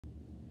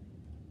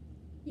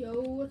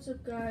Yo, what's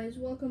up guys?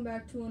 Welcome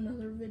back to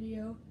another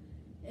video.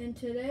 And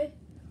today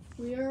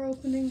we are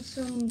opening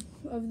some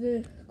of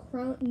the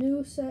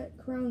new set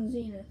Crown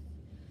Zenith.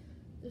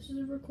 This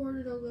is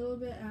recorded a little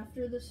bit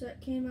after the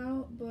set came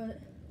out, but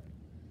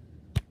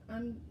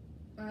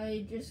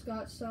I just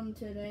got some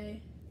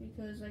today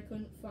because I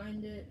couldn't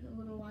find it a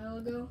little while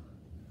ago.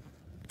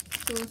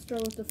 So let's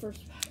start with the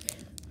first pack.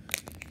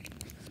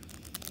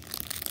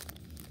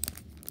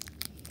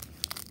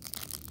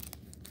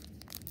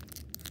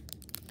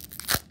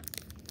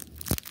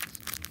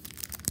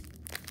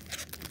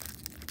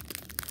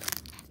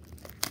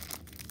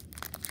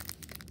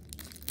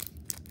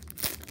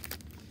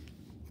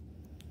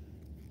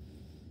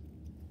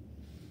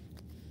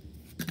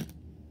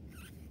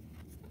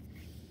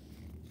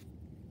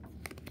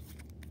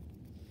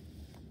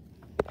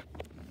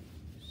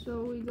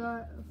 So we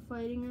got a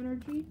Fighting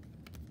Energy,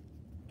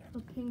 a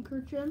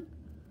Pinkerton,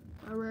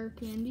 a Rare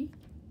Candy,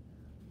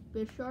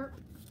 Bisharp,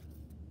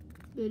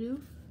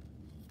 Bidoof,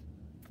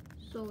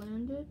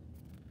 Salandit,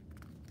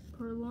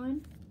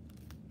 Purloin,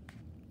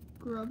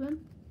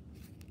 Grubbin,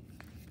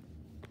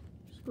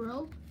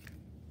 Skrill,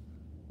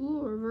 a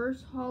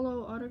Reverse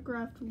Hollow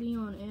Autographed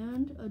Leon,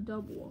 and a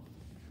Double.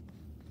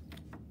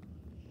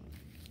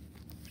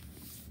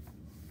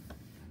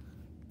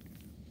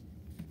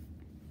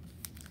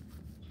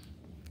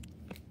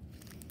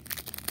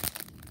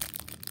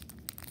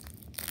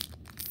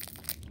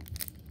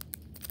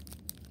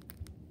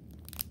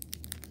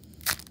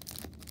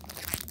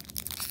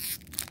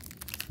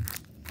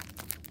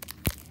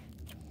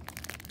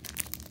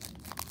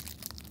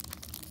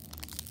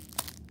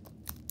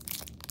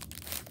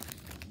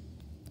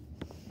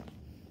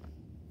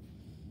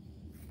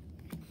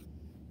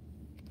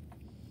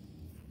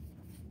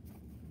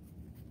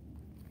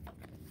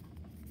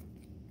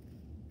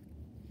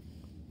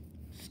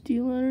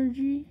 Steel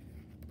Energy,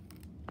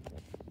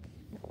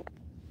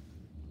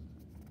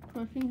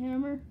 Crushing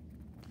Hammer,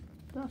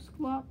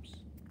 Dusclops,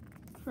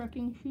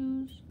 Trekking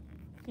Shoes,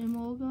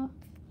 Emolga,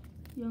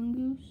 Young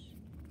Goose,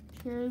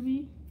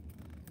 Cherubi,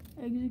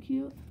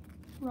 Execute,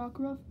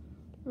 Rockruff,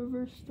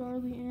 Reverse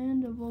Starly,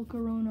 and a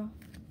Volcarona.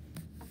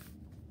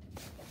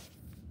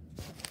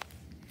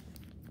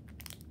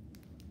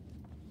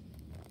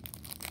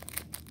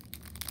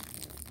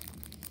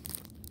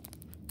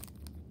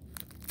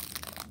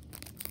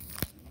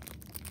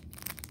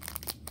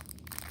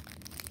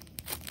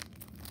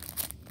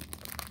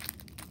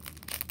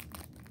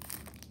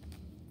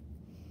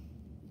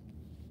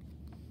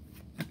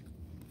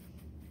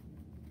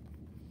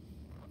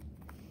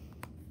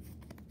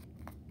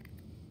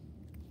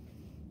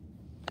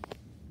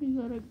 We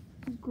got a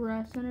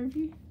Grass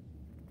Energy,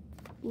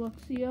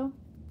 Luxio,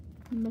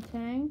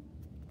 Matang,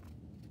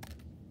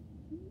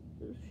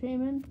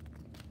 Shaman,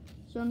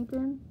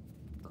 Sunkern,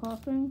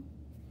 Coughing,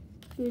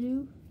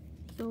 Bidoof,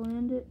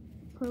 Salandit,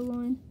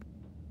 Purloin,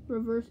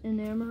 Reverse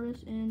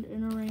Enamorous, and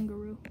an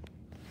Oranguru.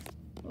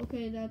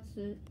 Okay, that's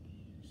it.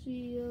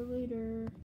 See you later.